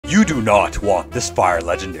You do not want this fire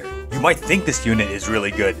legendary. You might think this unit is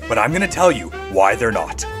really good, but I'm gonna tell you why they're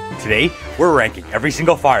not. Today, we're ranking every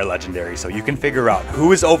single fire legendary so you can figure out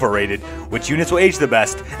who is overrated, which units will age the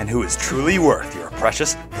best, and who is truly worth your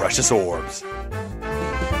precious, precious orbs.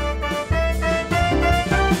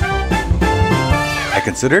 I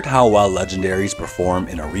considered how well legendaries perform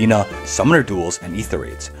in arena, summoner duels, and ether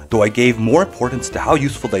raids, though I gave more importance to how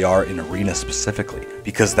useful they are in arena specifically,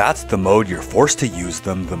 because that's the mode you're forced to use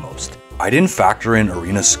them the most. I didn't factor in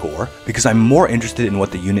arena score because I'm more interested in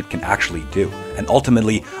what the unit can actually do, and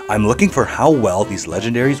ultimately, I'm looking for how well these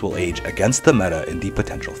legendaries will age against the meta in the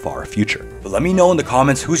potential far future. But let me know in the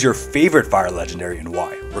comments who's your favorite fire legendary and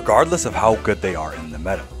why, regardless of how good they are in the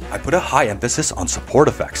meta. I put a high emphasis on support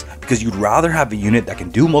effects because you'd rather have a unit that can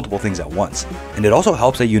do multiple things at once, and it also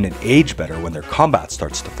helps a unit age better when their combat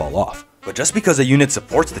starts to fall off. But just because a unit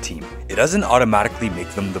supports the team, it doesn't automatically make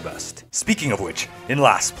them the best. Speaking of which, in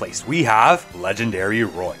last place we have Legendary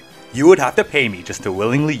Roy. You would have to pay me just to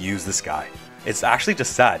willingly use this guy. It's actually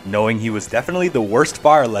just sad knowing he was definitely the worst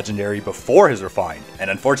fire legendary before his refine, and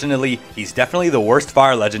unfortunately, he's definitely the worst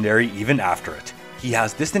fire legendary even after it. He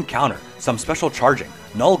has distant counter, some special charging,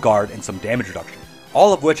 null guard, and some damage reduction,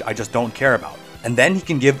 all of which I just don't care about. And then he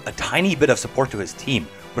can give a tiny bit of support to his team,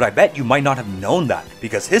 but I bet you might not have known that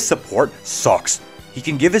because his support sucks. He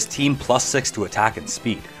can give his team +6 to attack and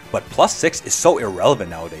speed, but +6 is so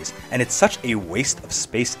irrelevant nowadays, and it's such a waste of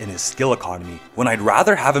space in his skill economy when I'd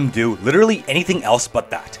rather have him do literally anything else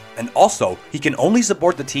but that. And also, he can only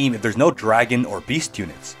support the team if there's no dragon or beast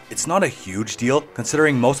units. It's not a huge deal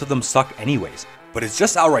considering most of them suck anyways, but it's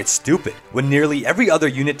just outright stupid when nearly every other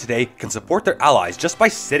unit today can support their allies just by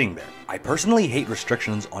sitting there. I personally hate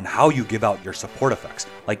restrictions on how you give out your support effects,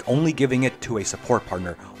 like only giving it to a support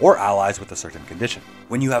partner or allies with a certain condition.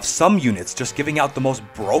 When you have some units just giving out the most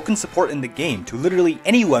broken support in the game to literally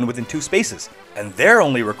anyone within 2 spaces, and their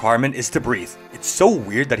only requirement is to breathe. It's so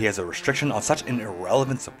weird that he has a restriction on such an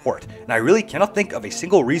irrelevant support, and I really cannot think of a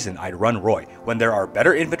single reason I'd run Roy when there are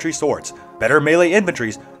better infantry swords, better melee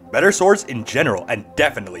infantries, better swords in general, and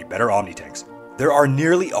definitely better Omni tanks. There are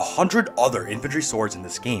nearly 100 other infantry swords in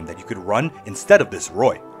this game that you could run instead of this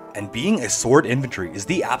Roy. And being a sword infantry is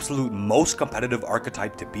the absolute most competitive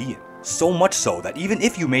archetype to be in. So much so that even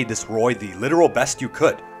if you made this Roy the literal best you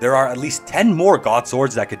could, there are at least 10 more god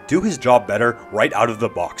swords that could do his job better right out of the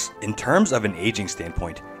box. In terms of an aging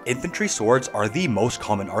standpoint, infantry swords are the most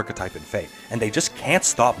common archetype in FE, and they just can't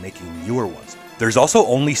stop making newer ones. There's also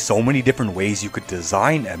only so many different ways you could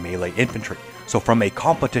design a melee infantry, so from a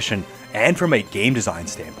competition and from a game design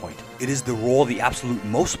standpoint, it is the role the absolute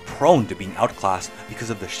most prone to being outclassed because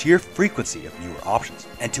of the sheer frequency of newer options.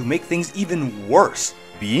 And to make things even worse,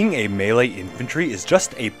 being a melee infantry is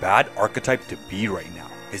just a bad archetype to be right now.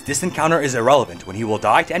 His distant counter is irrelevant when he will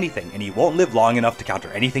die to anything and he won't live long enough to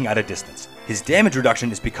counter anything at a distance. His damage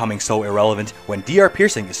reduction is becoming so irrelevant when DR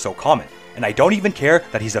piercing is so common. And I don't even care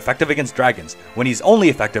that he's effective against dragons, when he's only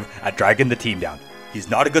effective at dragging the team down. He's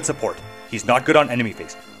not a good support, he's not good on enemy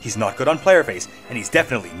phase, he's not good on player phase, and he's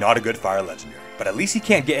definitely not a good fire legendary. But at least he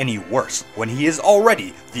can't get any worse when he is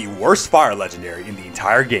already the worst fire legendary in the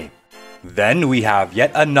entire game. Then we have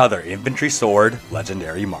yet another infantry sword,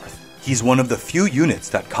 Legendary Marth. He's one of the few units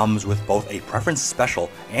that comes with both a preference special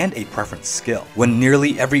and a preference skill, when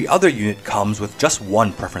nearly every other unit comes with just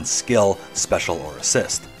one preference skill, special, or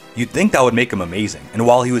assist. You'd think that would make him amazing, and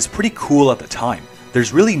while he was pretty cool at the time,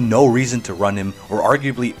 there's really no reason to run him or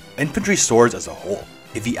arguably infantry swords as a whole.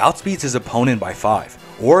 If he outspeeds his opponent by 5,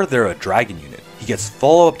 or they're a dragon unit, he gets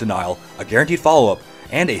follow-up denial, a guaranteed follow-up,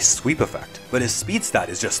 and a sweep effect. But his speed stat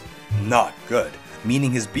is just not good,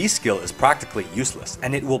 meaning his B skill is practically useless,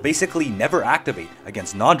 and it will basically never activate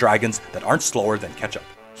against non-dragons that aren't slower than Ketchup.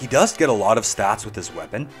 He does get a lot of stats with his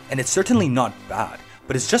weapon, and it's certainly not bad,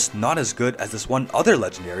 but it's just not as good as this one other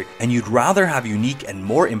legendary, and you'd rather have unique and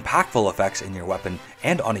more impactful effects in your weapon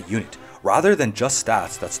and on a unit, rather than just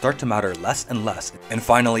stats that start to matter less and less. And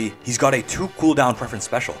finally, he's got a 2 cooldown preference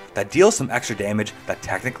special that deals some extra damage that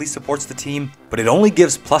technically supports the team, but it only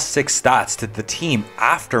gives +6 stats to the team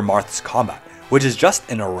after Marth's combat, which is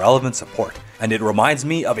just an irrelevant support, and it reminds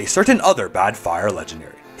me of a certain other bad fire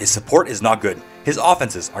legendary. His support is not good, his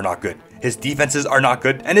offenses are not good, his defenses are not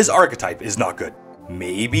good, and his archetype is not good.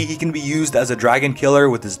 Maybe he can be used as a dragon killer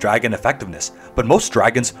with his dragon effectiveness, but most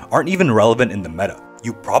dragons aren't even relevant in the meta.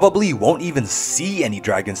 You probably won't even see any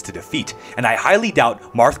dragons to defeat, and I highly doubt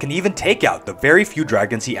Marth can even take out the very few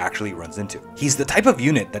dragons he actually runs into. He's the type of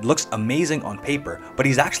unit that looks amazing on paper, but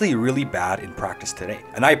he's actually really bad in practice today.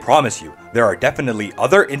 And I promise you, there are definitely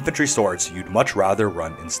other infantry swords you'd much rather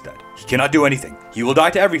run instead. He cannot do anything, he will die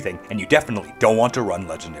to everything, and you definitely don't want to run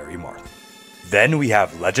Legendary Marth. Then we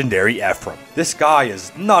have Legendary Ephraim. This guy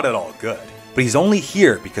is not at all good, but he's only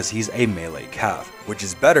here because he's a melee cav, which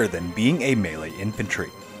is better than being a melee infantry.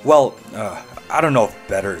 Well, I don't know if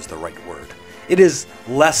better is the right word. It is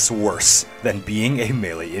less worse than being a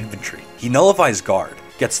melee infantry. He nullifies guard,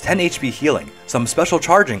 gets 10 HP healing, some special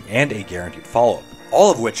charging, and a guaranteed follow-up,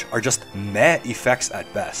 all of which are just meh effects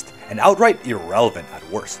at best, and outright irrelevant at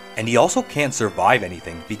worst. And he also can't survive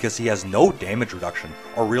anything because he has no damage reduction,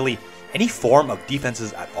 or really any form of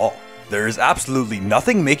defenses at all. There is absolutely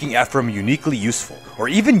nothing making Ephraim uniquely useful, or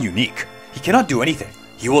even unique. He cannot do anything.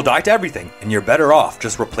 He will die to everything, and you're better off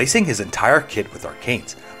just replacing his entire kit with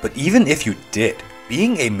arcanes. But even if you did,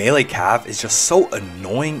 being a melee cav is just so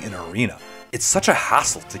annoying in Arena. It's such a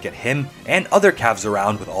hassle to get him and other cavs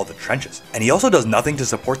around with all the trenches, and he also does nothing to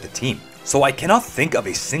support the team. So I cannot think of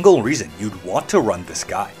a single reason you'd want to run this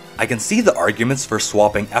guy. I can see the arguments for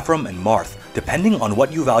swapping Ephraim and Marth depending on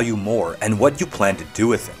what you value more and what you plan to do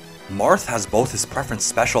with him. Marth has both his preference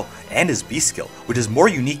special and his beast skill, which is more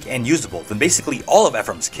unique and usable than basically all of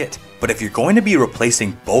Ephraim's kit. But if you're going to be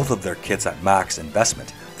replacing both of their kits at max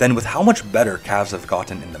investment, then with how much better cavs have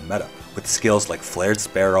gotten in the meta, with skills like Flared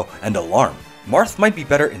Sparrow and Alarm, Marth might be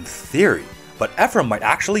better in theory, but Ephraim might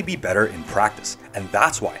actually be better in practice, and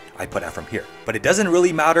that's why I put Ephraim here. But it doesn't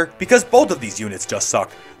really matter because both of these units just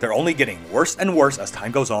suck. They're only getting worse and worse as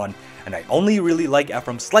time goes on, and I only really like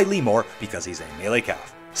Ephraim slightly more because he's a melee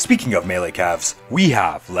cav. Speaking of melee cavs, we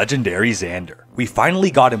have Legendary Xander. We finally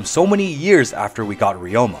got him so many years after we got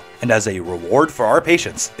Ryoma, and as a reward for our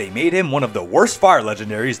patience, they made him one of the worst fire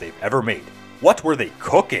legendaries they've ever made. What were they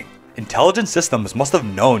cooking? Intelligent Systems must have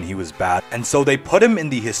known he was bad, and so they put him in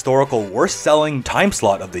the historical worst selling time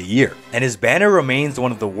slot of the year, and his banner remains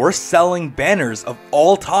one of the worst selling banners of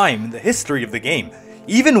all time in the history of the game,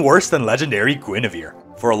 even worse than Legendary Guinevere.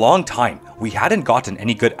 For a long time, we hadn't gotten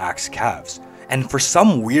any good axe cavs, and for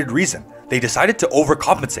some weird reason, they decided to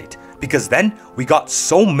overcompensate, because then we got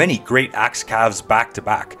so many great axe cavs back to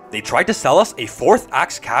back. They tried to sell us a 4th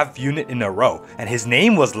axe cav unit in a row, and his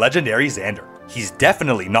name was Legendary Xander. He's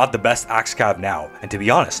definitely not the best axe cav now, and to be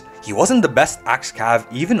honest, he wasn't the best axe cav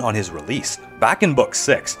even on his release. Back in book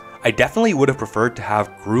 6, I definitely would have preferred to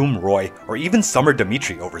have Groom Roy or even Summer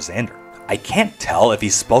Dimitri over Xander. I can't tell if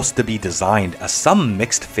he's supposed to be designed as some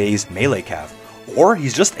mixed phase melee cav, or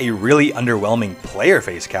he's just a really underwhelming player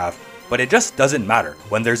phase cav, but it just doesn't matter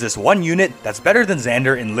when there's this one unit that's better than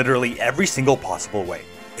Xander in literally every single possible way.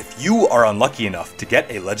 If you are unlucky enough to get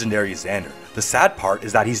a Legendary Xander, the sad part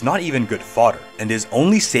is that he's not even good fodder, and his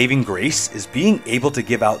only saving grace is being able to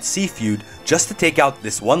give out C-Feud just to take out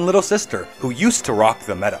this one little sister who used to rock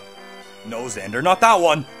the meta. No Xander, not that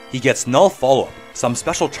one! He gets null follow-up, some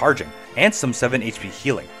special charging, and some 7 HP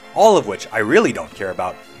healing, all of which I really don't care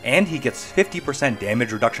about, and he gets 50%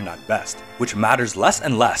 damage reduction at best, which matters less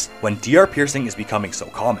and less when DR piercing is becoming so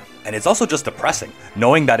common. And it's also just depressing,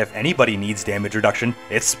 knowing that if anybody needs damage reduction,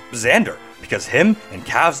 it's Xander, because him and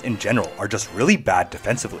Cavs in general are just really bad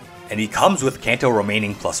defensively. And he comes with Canto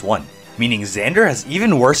remaining +1, meaning Xander has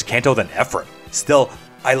even worse Canto than Ephraim. Still,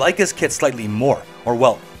 I like his kit slightly more, or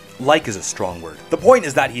well, like is a strong word. The point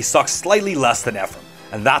is that he sucks slightly less than Ephraim,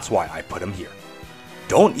 and that's why I put him here.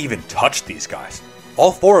 Don't even touch these guys.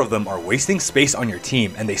 All 4 of them are wasting space on your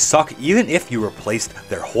team, and they suck even if you replaced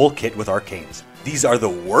their whole kit with arcanes. These are the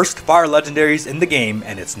worst fire legendaries in the game,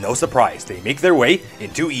 and it's no surprise they make their way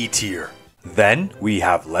into E tier. Then we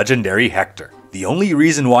have Legendary Hector. The only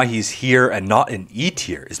reason why he's here and not in E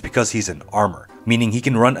tier is because he's an armor, meaning he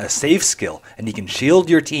can run a save skill and he can shield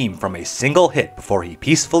your team from a single hit before he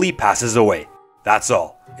peacefully passes away. That's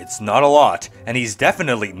all. It's not a lot, and he's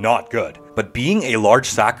definitely not good, but being a large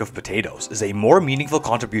sack of potatoes is a more meaningful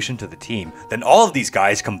contribution to the team than all of these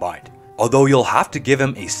guys combined. Although you'll have to give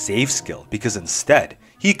him a save skill because instead,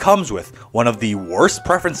 he comes with one of the worst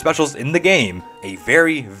preference specials in the game, a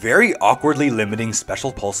very, very awkwardly limiting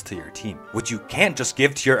special pulse to your team, which you can't just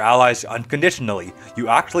give to your allies unconditionally, you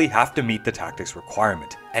actually have to meet the tactics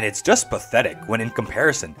requirement. And it's just pathetic when in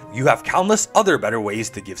comparison, you have countless other better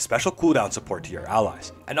ways to give special cooldown support to your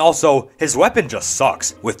allies. And also, his weapon just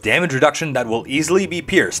sucks, with damage reduction that will easily be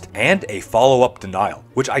pierced, and a follow-up denial,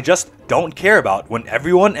 which I just don't care about when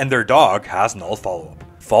everyone and their dog has null follow-up.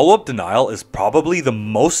 Follow-up denial is probably the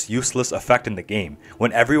most useless effect in the game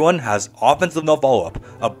when everyone has offensive null follow-up,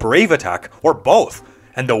 a brave attack, or both.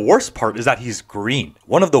 And the worst part is that he's green,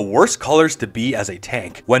 one of the worst colors to be as a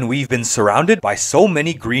tank when we've been surrounded by so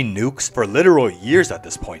many green nukes for literal years at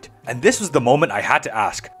this point. And this was the moment I had to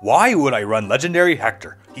ask, why would I run Legendary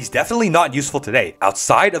Hector? He's definitely not useful today,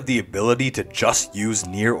 outside of the ability to just use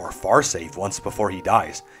near or far save once before he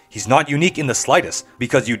dies. He's not unique in the slightest,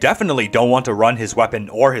 because you definitely don't want to run his weapon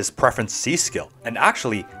or his preference C skill. And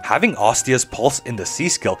actually, having Ostia's Pulse in the C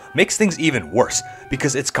skill makes things even worse,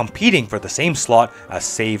 because it's competing for the same slot as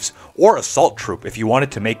Saves or Assault Troop if you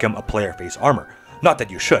wanted to make him a player phase armor. Not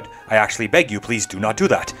that you should, I actually beg you please do not do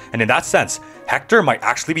that, and in that sense, Hector might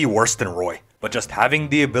actually be worse than Roy. But just having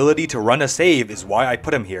the ability to run a save is why I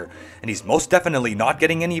put him here, and he's most definitely not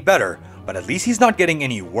getting any better, but at least he's not getting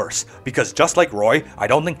any worse, because just like Roy, I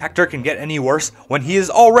don't think Hector can get any worse when he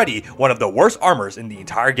is already one of the worst armors in the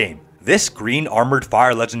entire game. This green armored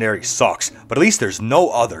fire legendary sucks, but at least there's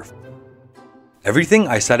no other. Everything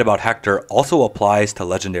I said about Hector also applies to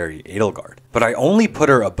legendary Edelgard, but I only put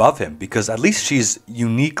her above him because at least she's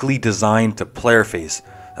uniquely designed to player phase,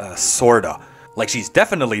 sorta. Like, she's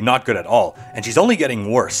definitely not good at all, and she's only getting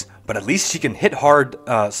worse, but at least she can hit hard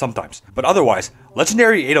sometimes. But otherwise,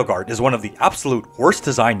 Legendary Edelgard is one of the absolute worst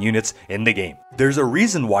design units in the game. There's a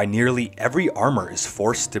reason why nearly every armor is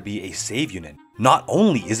forced to be a save unit. Not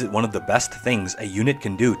only is it one of the best things a unit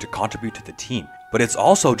can do to contribute to the team, but it's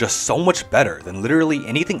also just so much better than literally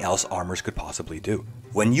anything else armors could possibly do.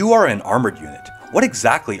 When you are an armored unit, what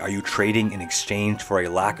exactly are you trading in exchange for a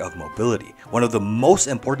lack of mobility, one of the most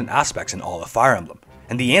important aspects in all of Fire Emblem?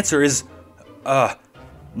 And the answer is,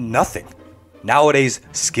 nothing. Nowadays,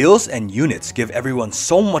 skills and units give everyone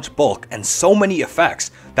so much bulk and so many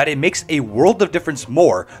effects that it makes a world of difference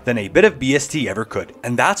more than a bit of BST ever could.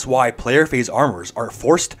 And that's why player phase armors are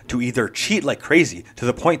forced to either cheat like crazy to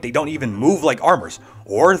the point they don't even move like armors,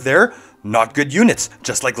 or they're not good units,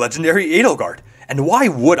 just like Legendary Edelgard. And why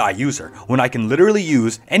would I use her when I can literally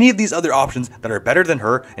use any of these other options that are better than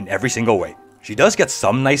her in every single way? She does get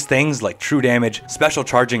some nice things like true damage, special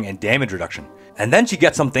charging, and damage reduction. And then she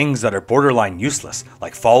gets some things that are borderline useless,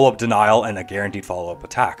 like follow-up denial and a guaranteed follow-up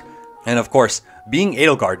attack. And of course, being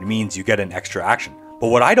Edelgard means you get an extra action. But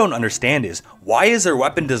what I don't understand is, why is her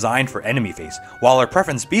weapon designed for enemy phase, while her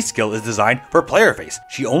preference B skill is designed for player phase?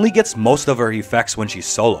 She only gets most of her effects when she's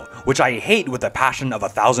solo, which I hate with the passion of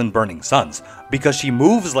 1,000 burning suns, because she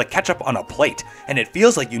moves like ketchup on a plate, and it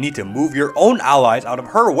feels like you need to move your own allies out of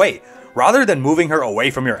her way, rather than moving her away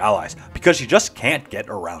from your allies, because she just can't get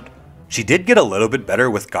around. She did get a little bit better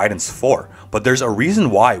with Guidance 4, but there's a reason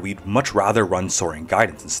why we'd much rather run Soaring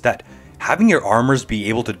Guidance instead. Having your armors be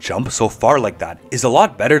able to jump so far like that is a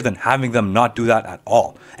lot better than having them not do that at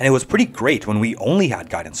all, and it was pretty great when we only had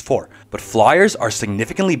Guidance 4, but flyers are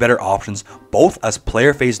significantly better options both as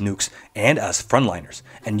player phase nukes and as frontliners,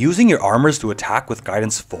 and using your armors to attack with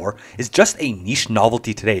Guidance 4 is just a niche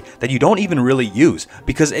novelty today that you don't even really use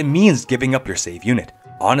because it means giving up your save unit.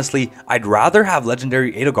 Honestly, I'd rather have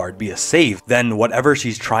Legendary Edelgard be a save than whatever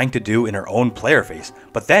she's trying to do in her own player phase.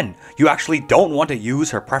 But then, you actually don't want to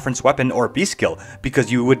use her preference weapon or B skill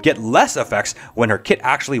because you would get less effects when her kit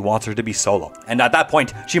actually wants her to be solo. And at that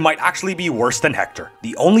point, she might actually be worse than Hector.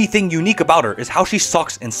 The only thing unique about her is how she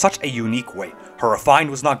sucks in such a unique way. Her refined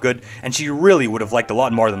was not good, and she really would have liked a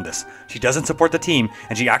lot more than this. She doesn't support the team,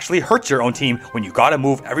 and she actually hurts your own team when you gotta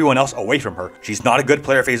move everyone else away from her. She's not a good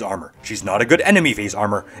player phase armor, she's not a good enemy phase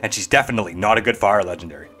armor, and she's definitely not a good fire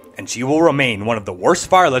legendary. And she will remain one of the worst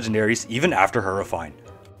fire legendaries even after her refine.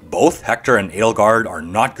 Both Hector and Edelgard are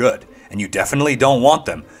not good, and you definitely don't want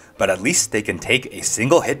them, but at least they can take a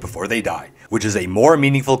single hit before they die, which is a more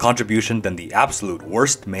meaningful contribution than the absolute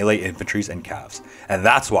worst melee infantries and calves, and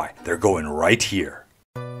that's why they're going right here.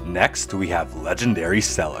 Next, we have Legendary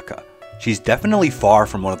Celica. She's definitely far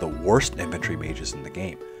from one of the worst infantry mages in the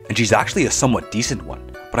game, and she's actually a somewhat decent one,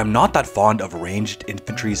 but I'm not that fond of ranged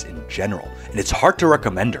infantries in general, and it's hard to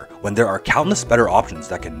recommend her when there are countless better options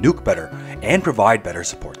that can nuke better and provide better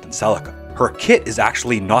support than Celica. Her kit is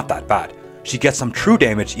actually not that bad. She gets some true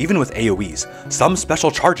damage even with AoEs, some special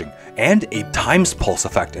charging, and a times pulse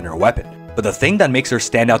effect in her weapon. But the thing that makes her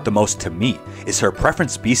stand out the most to me is her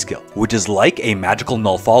preference B skill, which is like a magical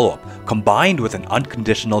null follow-up combined with an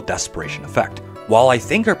unconditional desperation effect. While I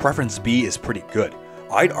think her preference B is pretty good,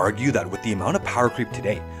 I'd argue that with the amount of power creep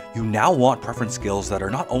today, you now want preference skills that are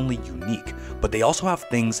not only unique, but they also have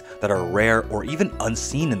things that are rare or even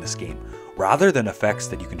unseen in this game, rather than effects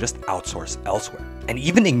that you can just outsource elsewhere. And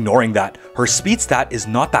even ignoring that, her speed stat is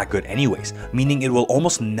not that good anyways, meaning it will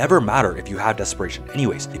almost never matter if you have desperation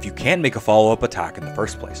anyways, if you can't make a follow-up attack in the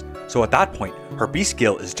first place. So at that point, her B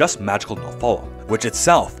skill is just magical null follow-up, which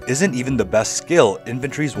itself isn't even the best skill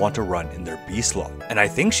infantries want to run in their B slot. And I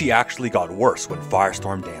think she actually got worse when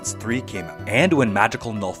Firestorm Dance 3 came out, and when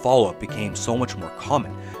magical null follow-up became so much more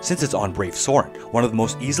common, since it's on Brave Soren, one of the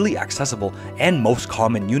most easily accessible and most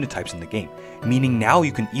common unit types in the game, meaning now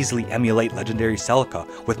you can easily emulate legendary Celica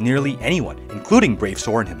with nearly anyone, including Brave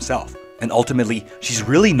Soren himself. And ultimately, she's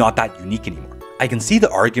really not that unique anymore. I can see the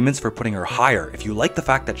arguments for putting her higher if you like the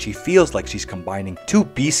fact that she feels like she's combining 2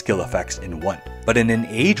 B skill effects in one. But in an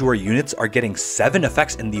age where units are getting 7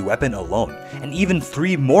 effects in the weapon alone, and even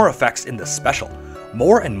 3 more effects in the special,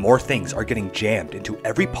 more and more things are getting jammed into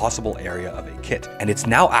every possible area of a kit, and it's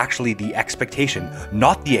now actually the expectation,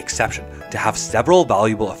 not the exception, to have several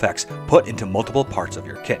valuable effects put into multiple parts of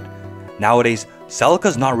your kit. Nowadays,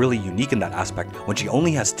 Celica's not really unique in that aspect when she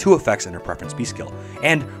only has 2 effects in her preference B skill,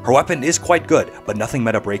 and her weapon is quite good, but nothing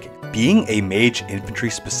meta breaking. Being a mage infantry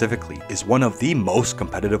specifically is one of the most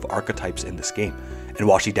competitive archetypes in this game, and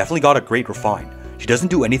while she definitely got a great refine, she doesn't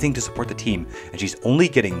do anything to support the team, and she's only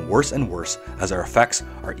getting worse and worse as her effects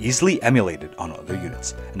are easily emulated on other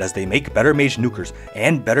units. And as they make better mage nukers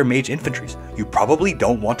and better mage infantries, you probably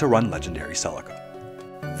don't want to run legendary Celica.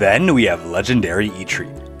 Then we have legendary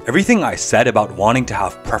Eitri. Everything I said about wanting to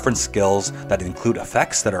have preference skills that include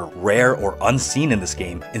effects that are rare or unseen in this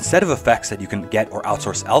game, instead of effects that you can get or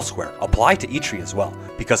outsource elsewhere, apply to Eitri as well,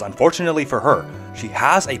 because unfortunately for her, she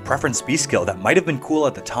has a preference B skill that might have been cool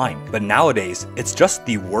at the time, but nowadays, it's just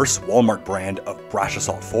the worst Walmart brand of Brash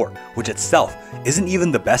Assault 4, which itself isn't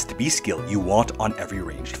even the best B skill you want on every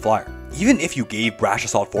ranged flyer. Even if you gave Brash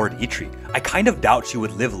Assault 4 to Eitri, I kind of doubt she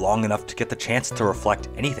would live long enough to get the chance to reflect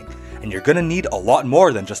anything, and you're gonna need a lot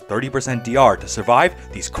more than just 30% DR to survive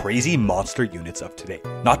these crazy monster units of today.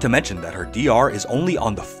 Not to mention that her DR is only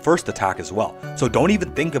on the first attack as well, so don't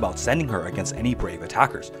even think about sending her against any brave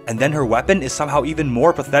attackers. And then her weapon is somehow even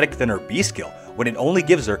more pathetic than her B skill when it only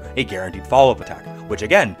gives her a guaranteed follow-up attack, which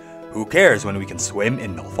again, who cares when we can swim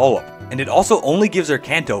in null follow-up. And it also only gives her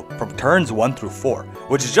Canto from turns 1 through 4,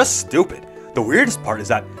 which is just stupid. The weirdest part is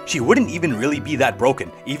that she wouldn't even really be that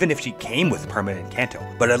broken even if she came with permanent Canto,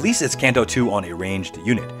 but at least it's Canto 2 on a ranged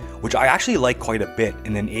unit, which I actually like quite a bit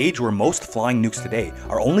in an age where most flying nukes today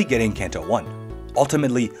are only getting Canto 1.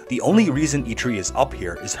 Ultimately, the only reason Eitri is up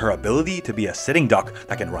here is her ability to be a sitting duck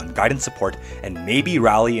that can run guidance support and maybe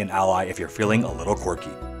rally an ally if you're feeling a little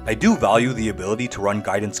quirky. I do value the ability to run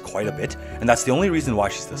guidance quite a bit, and that's the only reason why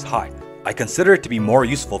she's this high. I consider it to be more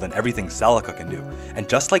useful than everything Celica can do, and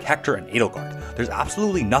just like Hector and Edelgard, there's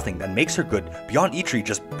absolutely nothing that makes her good beyond Eitri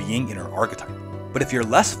just being in her archetype. But if you're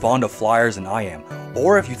less fond of flyers than I am,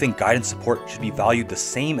 or if you think guidance support should be valued the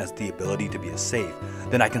same as the ability to be a save,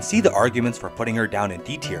 then I can see the arguments for putting her down in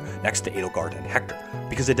D tier next to Edelgard and Hector,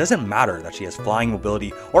 because it doesn't matter that she has flying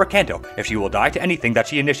mobility or Canto if she will die to anything that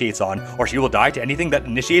she initiates on, or she will die to anything that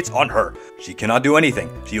initiates on her. She cannot do anything,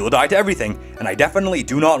 she will die to everything, and I definitely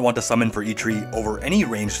do not want to summon for Eitri over any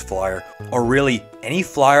ranged flyer, or really any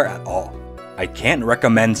flyer at all. I can't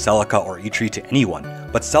recommend Celica or Eitri to anyone,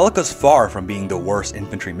 but Celica's far from being the worst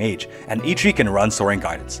infantry mage, and Eitri can run Soaring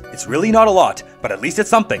Guidance. It's really not a lot, but at least it's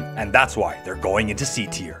something, and that's why they're going into C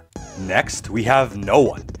tier. Next, we have no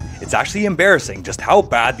one. It's actually embarrassing just how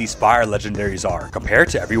bad these fire legendaries are compared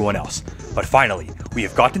to everyone else, but finally, we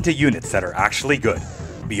have gotten to units that are actually good.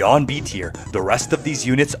 Beyond B tier, the rest of these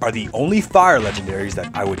units are the only fire legendaries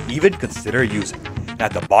that I would even consider using.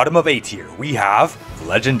 At the bottom of A tier, we have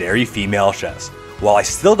legendary female Shez. While I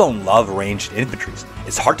still don't love ranged infantries,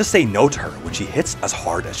 it's hard to say no to her when she hits as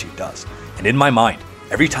hard as she does. And in my mind,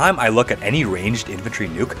 every time I look at any ranged infantry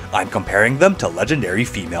nuke, I'm comparing them to legendary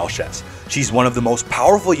female Shez. She's one of the most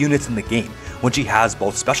powerful units in the game when she has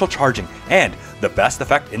both special charging and the best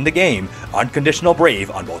effect in the game, unconditional brave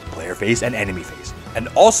on both player phase and enemy phase. And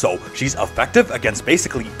also, she's effective against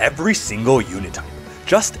basically every single unit type.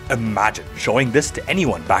 Just imagine showing this to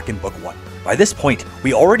anyone back in Book 1. By this point,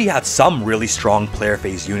 we already had some really strong player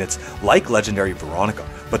phase units like legendary Veronica,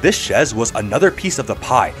 but this Shez was another piece of the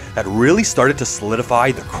pie that really started to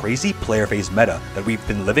solidify the crazy player phase meta that we've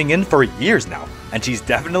been living in for years now, and she's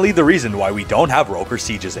definitely the reason why we don't have Roker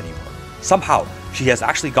Sieges anymore. Somehow, she has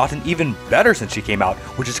actually gotten even better since she came out,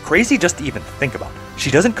 which is crazy just to even think about.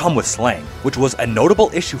 She doesn't come with slang, which was a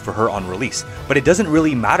notable issue for her on release, but it doesn't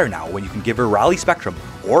really matter now when you can give her Rally Spectrum,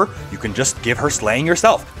 or you can just give her slaying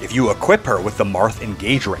yourself if you equip her with the Marth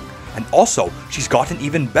Engage Ring. And also, she's gotten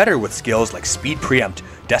even better with skills like Speed Preempt,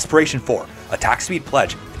 Desperation 4, Attack Speed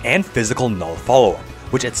Pledge, and Physical Null Follow-Up.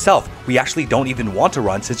 which itself we actually don't even want to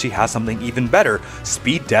run since she has something even better,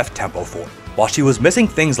 Speed Def Tempo 4. While she was missing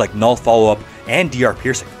things like Null Follow-Up and DR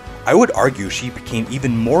Piercing, I would argue she became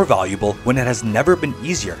even more valuable when it has never been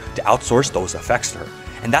easier to outsource those effects to her.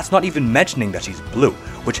 And that's not even mentioning that she's blue,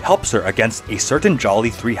 which helps her against a certain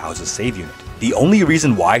Jolly 3 Houses save unit. The only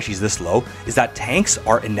reason why she's this low is that tanks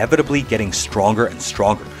are inevitably getting stronger and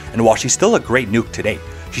stronger, and while she's still a great nuke today,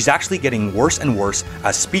 she's actually getting worse and worse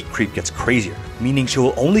as speed creep gets crazier, meaning she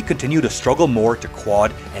will only continue to struggle more to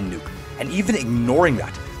quad and nuke. And even ignoring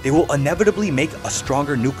that, they will inevitably make a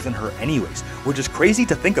stronger nuke than her anyways, which is crazy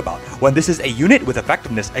to think about when this is a unit with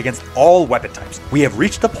effectiveness against all weapon types. We have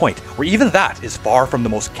reached the point where even that is far from the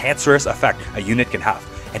most cancerous effect a unit can have.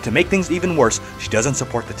 And to make things even worse, she doesn't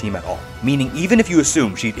support the team at all. Meaning even if you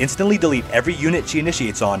assume she'd instantly delete every unit she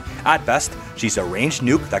initiates on, at best, she's a ranged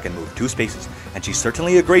nuke that can move 2 spaces. And she's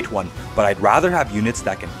certainly a great one, but I'd rather have units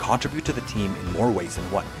that can contribute to the team in more ways than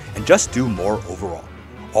one, and just do more overall.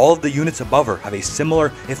 All of the units above her have a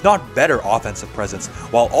similar, if not better, offensive presence,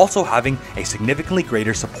 while also having a significantly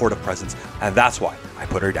greater supportive presence, and that's why I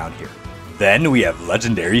put her down here. Then we have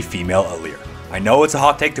legendary female Aleer. I know it's a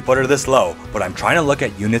hot take to put her this low, but I'm trying to look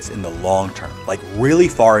at units in the long term, like really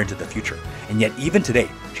far into the future, and yet even today,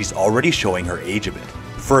 she's already showing her age a bit.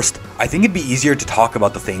 First, I think it'd be easier to talk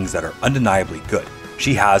about the things that are undeniably good.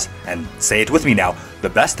 She has, and say it with me now, the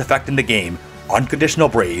best effect in the game, Unconditional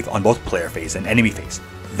Brave on both player phase and enemy phase.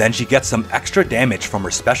 Then she gets some extra damage from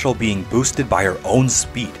her special being boosted by her own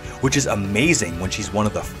speed, which is amazing when she's one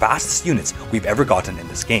of the fastest units we've ever gotten in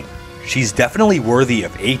this game. She's definitely worthy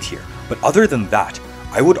of A tier, but other than that,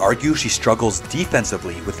 I would argue she struggles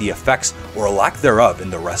defensively with the effects or lack thereof in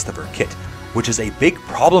the rest of her kit, which is a big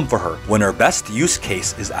problem for her when her best use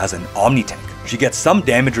case is as an Omni tank. She gets some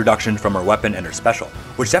damage reduction from her weapon and her special,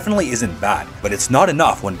 which definitely isn't bad, but it's not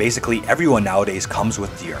enough when basically everyone nowadays comes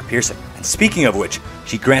with DR Piercing. And speaking of which,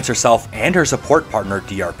 she grants herself and her support partner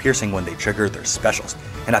DR Piercing when they trigger their specials.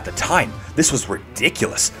 And at the time, this was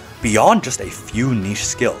ridiculous, beyond just a few niche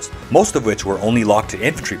skills, most of which were only locked to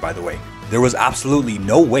infantry by the way. There was absolutely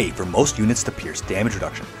no way for most units to pierce damage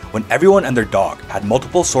reduction, when everyone and their dog had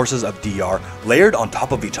multiple sources of DR layered on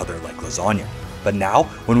top of each other like lasagna. But now,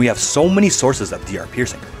 when we have so many sources of DR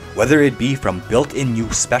piercing, whether it be from built-in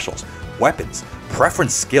new specials, weapons,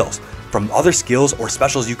 preference skills, from other skills or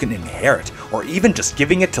specials you can inherit, or even just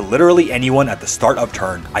giving it to literally anyone at the start of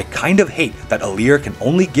turn, I kind of hate that Aleer can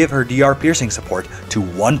only give her DR piercing support to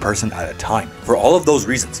one person at a time. For all of those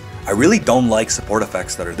reasons, I really don't like support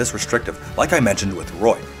effects that are this restrictive, like I mentioned with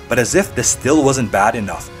Roy. But as if this still wasn't bad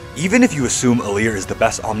enough, even if you assume Aleer is the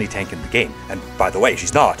best Omni tank in the game, and by the way,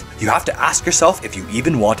 she's not, you have to ask yourself if you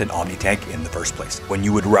even want an Omni tank in the first place, when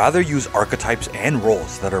you would rather use archetypes and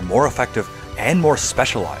roles that are more effective and more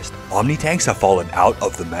specialized. Omni tanks have fallen out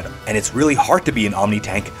of the meta, and it's really hard to be an Omni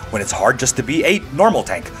tank when it's hard just to be a normal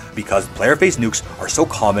tank, because player phase nukes are so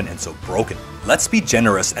common and so broken. Let's be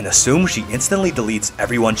generous and assume she instantly deletes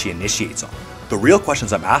everyone she initiates on. The real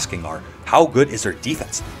questions I'm asking are, how good is her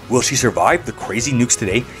defense? Will she survive the crazy nukes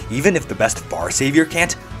today even if the best Far Savior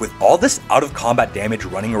can't? With all this out of combat damage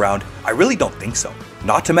running around, I really don't think so.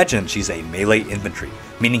 Not to mention she's a melee infantry,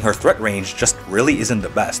 meaning her threat range just really isn't the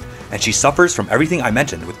best, and she suffers from everything I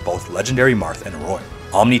mentioned with both Legendary Marth and Roy.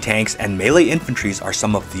 Omni tanks and melee infantries are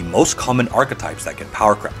some of the most common archetypes that get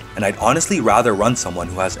power crept, and I'd honestly rather run someone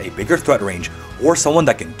who has a bigger threat range or someone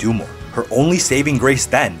that can do more. Her only saving grace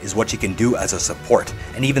then is what she can do as a support,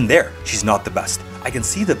 and even there, she's not the best. I can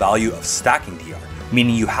see the value of stacking DR,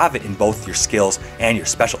 meaning you have it in both your skills and your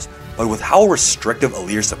specials, but with how restrictive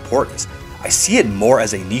Aleer's support is, I see it more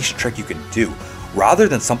as a niche trick you can do, rather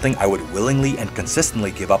than something I would willingly and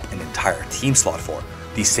consistently give up an entire team slot for,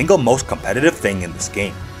 the single most competitive thing in this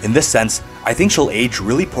game. In this sense, I think she'll age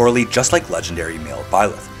really poorly just like Legendary Male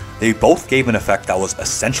Byleth. They both gave an effect that was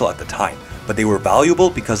essential at the time, but they were valuable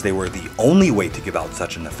because they were the only way to give out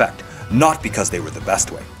such an effect, not because they were the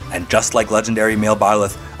best way. And just like Legendary Male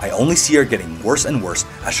Byleth, I only see her getting worse and worse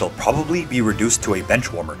as she'll probably be reduced to a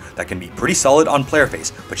bench warmer that can be pretty solid on player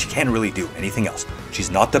phase, but she can't really do anything else.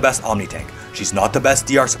 She's not the best Omni tank, she's not the best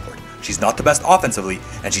DR support, she's not the best offensively,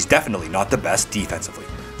 and she's definitely not the best defensively.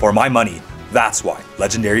 For my money, that's why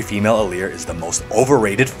Legendary Female Aleer is the most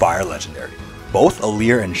overrated Fire Legendary. Both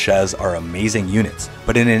Aleer and Shez are amazing units,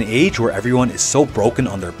 but in an age where everyone is so broken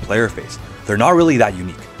on their player phase, they're not really that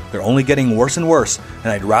unique. They're only getting worse and worse, and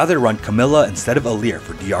I'd rather run Camilla instead of Aleer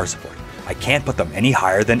for DR support. I can't put them any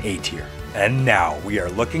higher than A tier. And now we are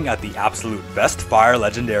looking at the absolute best Fire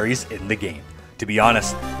Legendaries in the game. To be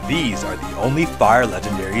honest, these are the only Fire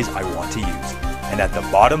Legendaries I want to use. And at the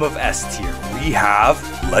bottom of S tier, we have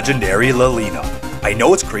Legendary Lilina. I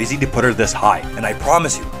know it's crazy to put her this high, and I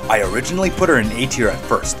promise you, I originally put her in A tier at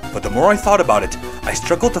first, but the more I thought about it, I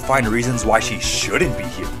struggled to find reasons why she shouldn't be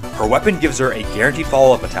here. Her weapon gives her a guaranteed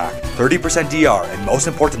follow-up attack, 30% DR, and most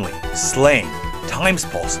importantly, slaying, times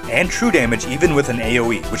pulse, and true damage even with an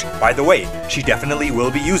AoE, which, by the way, she definitely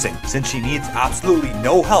will be using, since she needs absolutely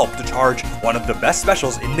no help to charge one of the best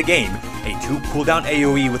specials in the game, a 2 cooldown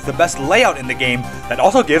AoE with the best layout in the game that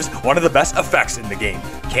also gives one of the best effects in the game,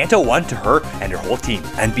 Canto 1 to her and her whole team.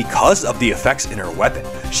 And because of the effects in her weapon,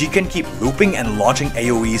 she can keep looping and launching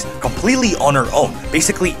AoEs completely on her own,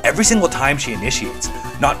 basically every single time she initiates.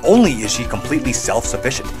 Not only is she completely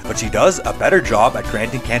self-sufficient, but she does a better job at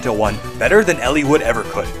granting Canto 1 better than Ellie would ever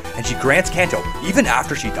could, and she grants Canto even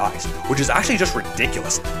after she dies, which is actually just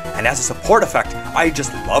ridiculous. And as a support effect, I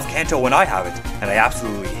just love Canto when I have it, and I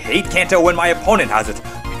absolutely hate Canto when my opponent has it,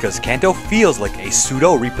 because Canto feels like a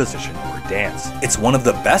pseudo reposition or dance. It's one of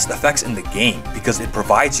the best effects in the game because it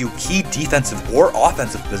provides you key defensive or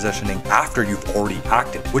offensive positioning after you've already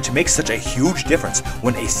acted, which makes such a huge difference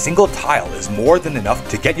when a single tile is more than enough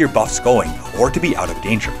to get your buffs going or to be out of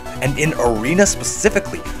danger. And in Arena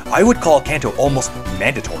specifically, I would call Canto almost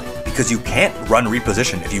mandatory, because you can't run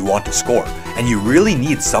reposition if you want to score, and you really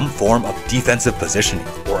need some form of defensive positioning,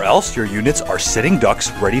 or else your units are sitting ducks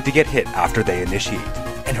ready to get hit after they initiate.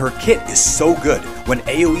 And her kit is so good when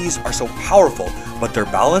AoEs are so powerful, but they're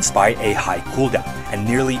balanced by a high cooldown, and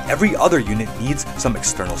nearly every other unit needs some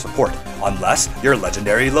external support, unless you're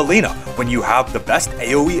legendary Lilina, when you have the best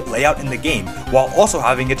AoE layout in the game while also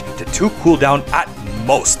having it to 2 cooldown at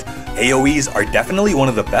most. AoEs are definitely one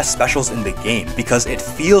of the best specials in the game because it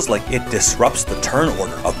feels like it disrupts the turn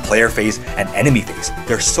order of player phase and enemy phase.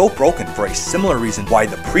 They're so broken for a similar reason why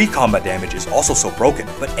the pre-combat damage is also so broken,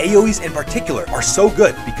 but AoEs in particular are so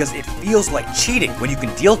good because it feels like cheating when you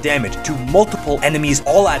can deal damage to multiple enemies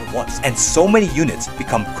all at once, and so many units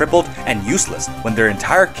become crippled and useless when their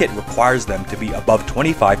entire kit requires them to be above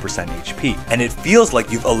 25% HP, and it feels like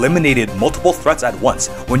you've eliminated multiple threats at once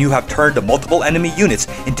when you have turned multiple enemy units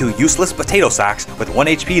into useless potato sacks with 1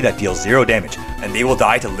 HP that deals 0 damage, and they will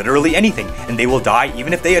die to literally anything, and they will die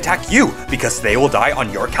even if they attack you, because they will die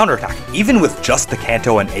on your counterattack. Even with just the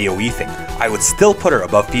Canto and AoE thing, I would still put her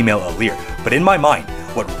above female Alear, but in my mind,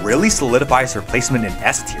 what really solidifies her placement in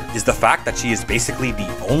S tier is the fact that she is basically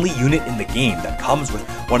the only unit in the game that comes with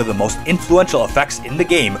one of the most influential effects in the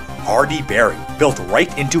game, Hardy Bearing, built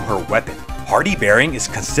right into her weapon. Hardy Bearing is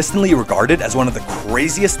consistently regarded as one of the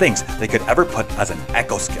craziest things they could ever put as an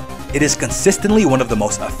echo skill. It is consistently one of the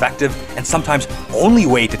most effective and sometimes only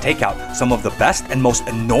way to take out some of the best and most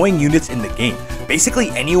annoying units in the game, basically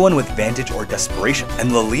anyone with Vantage or Desperation.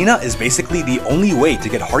 And Lilina is basically the only way to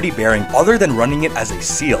get Hardy Bearing other than running it as a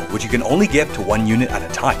seal, which you can only give to 1 unit at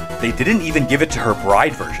a time. They didn't even give it to her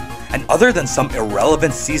Bride version. And other than some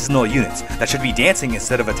irrelevant seasonal units that should be dancing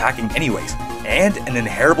instead of attacking anyways, and an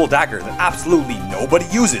inheritable dagger that absolutely nobody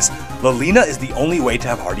uses, Lilina is the only way to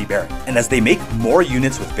have Hardy Bearing. And as they make more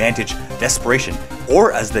units with Vantage, Desperation,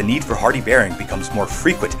 or as the need for Hardy Bearing becomes more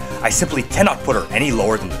frequent, I simply cannot put her any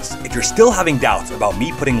lower than this. If you're still having doubts about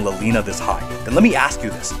me putting Lilina this high, then let me ask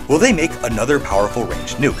you this. Will they make another powerful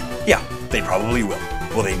ranged nuke? Yeah, they probably will.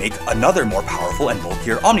 Will they make another more powerful and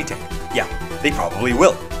bulkier Omni tank? Yeah, they probably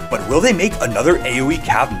will. But will they make another AoE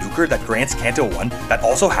cav nuker that grants Canto 1 that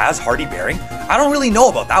also has Hardy Bearing? I don't really know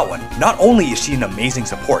about that one. Not only is she an amazing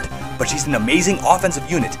support, but she's an amazing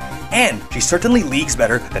offensive unit, and she certainly leagues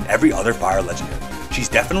better than every other Fire Legendary. She's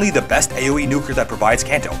definitely the best AoE nuker that provides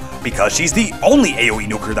Canto, because she's the only AoE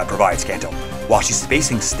nuker that provides Canto, while she's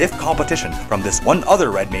facing stiff competition from this one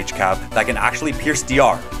other red mage cav that can actually pierce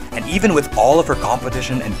DR. And even with all of her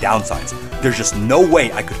competition and downsides, there's just no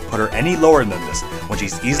way I could put her any lower than this when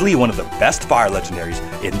she's easily one of the best Fire Legendaries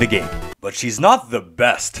in the game. But she's not the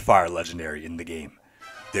best Fire Legendary in the game.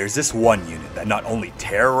 There's this one unit that not only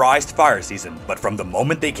terrorized Fire Season, but from the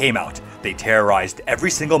moment they came out, they terrorized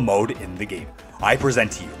every single mode in the game. I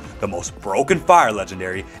present to you the most broken Fire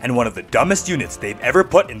Legendary and one of the dumbest units they've ever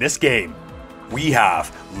put in this game. We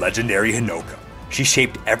have Legendary Hinoka. She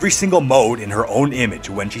shaped every single mode in her own image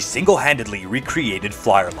when she single-handedly recreated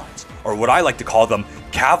flyer lines, or what I like to call them,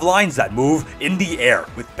 cav lines that move in the air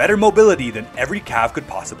with better mobility than every cav could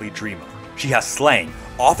possibly dream of. She has Slaying,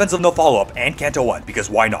 Offensive No Follow-Up, and Canto 1, because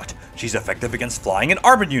why not? She's effective against flying and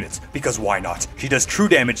armored units, because why not? She does true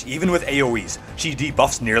damage even with AoEs. She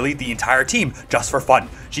debuffs nearly the entire team just for fun.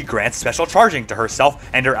 She grants special charging to herself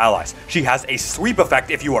and her allies. She has a sweep effect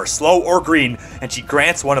if you are slow or green, and she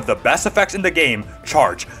grants one of the best effects in the game,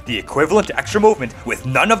 Charge, the equivalent to extra movement with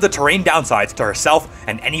none of the terrain downsides to herself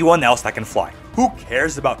and anyone else that can fly. Who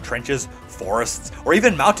cares about trenches, forests, or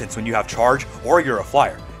even mountains when you have Charge or you're a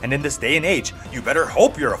flyer? And in this day and age, you better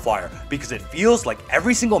hope you're a flyer, because it feels like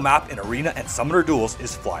every single map in Arena and Summoner Duels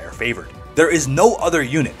is flyer favored. There is no other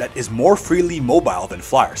unit that is more freely mobile than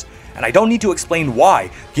flyers, and I don't need to explain why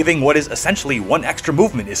giving what is essentially one extra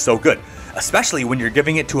movement is so good, especially when you're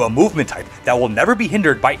giving it to a movement type that will never be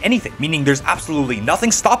hindered by anything, meaning there's absolutely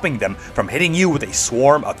nothing stopping them from hitting you with a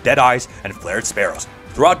swarm of Deadeyes and Flared Sparrows.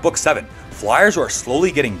 Throughout Book 7, flyers are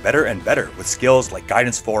slowly getting better and better with skills like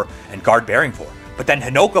Guidance 4 and Guard Bearing 4. But then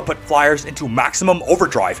Hinoka put flyers into maximum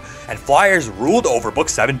overdrive, and flyers ruled over Book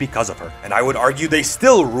 7 because of her. And I would argue they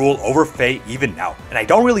still rule over Faye even now, and I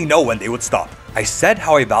don't really know when they would stop. I said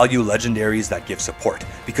how I value legendaries that give support,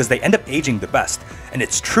 because they end up aging the best, and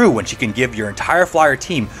it's true when she can give your entire flyer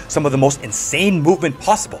team some of the most insane movement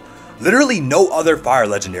possible. Literally no other fire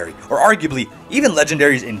legendary, or arguably even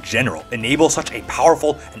legendaries in general, enable such a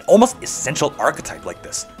powerful and almost essential archetype like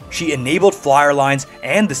this. She enabled flyer lines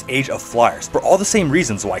and this age of flyers for all the same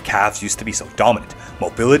reasons why calves used to be so dominant.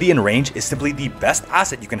 Mobility and range is simply the best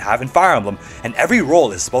asset you can have in Fire Emblem, and every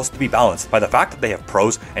role is supposed to be balanced by the fact that they have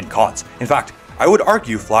pros and cons. In fact, I would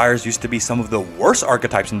argue flyers used to be some of the worst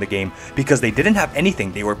archetypes in the game because they didn't have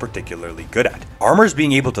anything they were particularly good at. Armors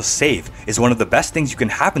being able to save is one of the best things you can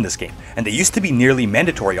have in this game, and they used to be nearly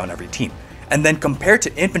mandatory on every team. And then compared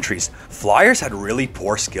to infantries, flyers had really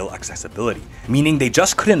poor skill accessibility, meaning they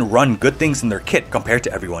just couldn't run good things in their kit compared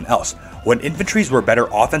to everyone else. When infantries were better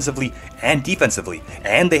offensively and defensively,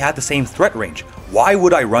 and they had the same threat range, why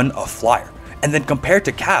would I run a flyer? And then compared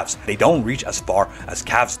to calves, they don't reach as far as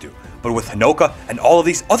calves do. But with Hinoka and all of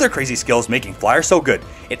these other crazy skills making flyers so good,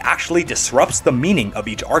 it actually disrupts the meaning of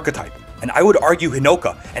each archetype. And I would argue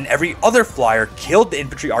Hinoka and every other flyer killed the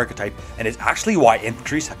infantry archetype, and is actually why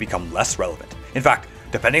infantries have become less relevant. In fact,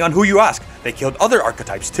 depending on who you ask, they killed other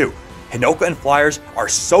archetypes too. Hinoka and flyers are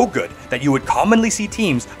so good that you would commonly see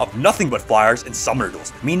teams of nothing but flyers in Summoner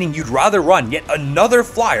Duels, meaning you'd rather run yet another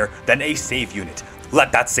flyer than a save unit.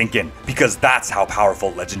 Let that sink in, because that's how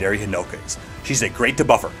powerful Legendary Hinoka is. She's a great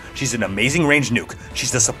debuffer, she's an amazing range nuke,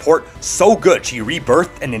 she's the support so good she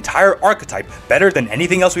rebirthed an entire archetype better than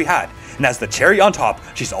anything else we had, and as the cherry on top,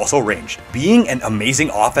 she's also ranged. Being an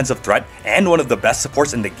amazing offensive threat and one of the best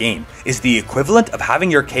supports in the game is the equivalent of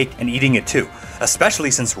having your cake and eating it too,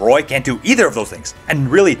 especially since Roy can't do either of those things, and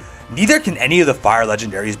really, neither can any of the fire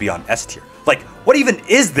legendaries be on S tier. Like, what even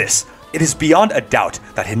is this? It is beyond a doubt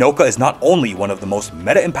that Hinoka is not only one of the most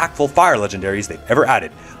meta-impactful fire legendaries they've ever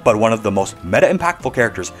added, but one of the most meta-impactful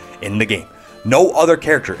characters in the game. No other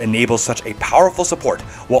character enables such a powerful support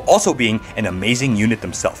while also being an amazing unit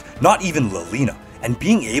themselves, not even Lilina. And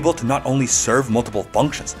being able to not only serve multiple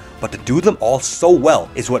functions, but to do them all so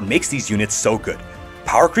well is what makes these units so good.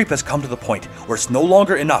 Power creep has come to the point where it's no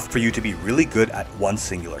longer enough for you to be really good at one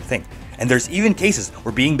singular thing. And there's even cases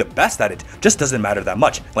where being the best at it just doesn't matter that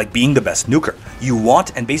much, like being the best nuker. You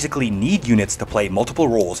want and basically need units to play multiple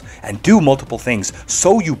roles and do multiple things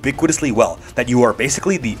so ubiquitously well that you are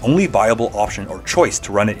basically the only viable option or choice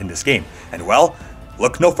to run it in this game. And well,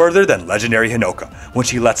 look no further than Legendary Hinoka, when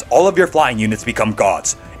she lets all of your flying units become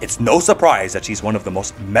gods. It's no surprise that she's one of the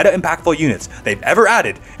most meta-impactful units they've ever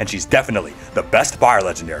added, and she's definitely the best fire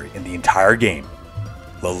legendary in the entire game.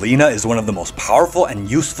 Lilina is one of the most powerful and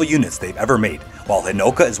useful units they've ever made, while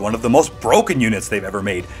Hinoka is one of the most broken units they've ever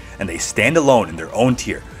made, and they stand alone in their own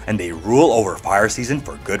tier, and they rule over Fire Season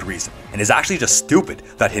for good reason. And it's actually just stupid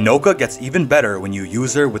that Hinoka gets even better when you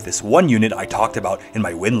use her with this one unit I talked about in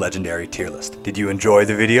my Win Legendary tier list. Did you enjoy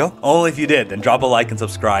the video? Only if you did, then drop a like and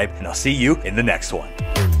subscribe, and I'll see you in the next one.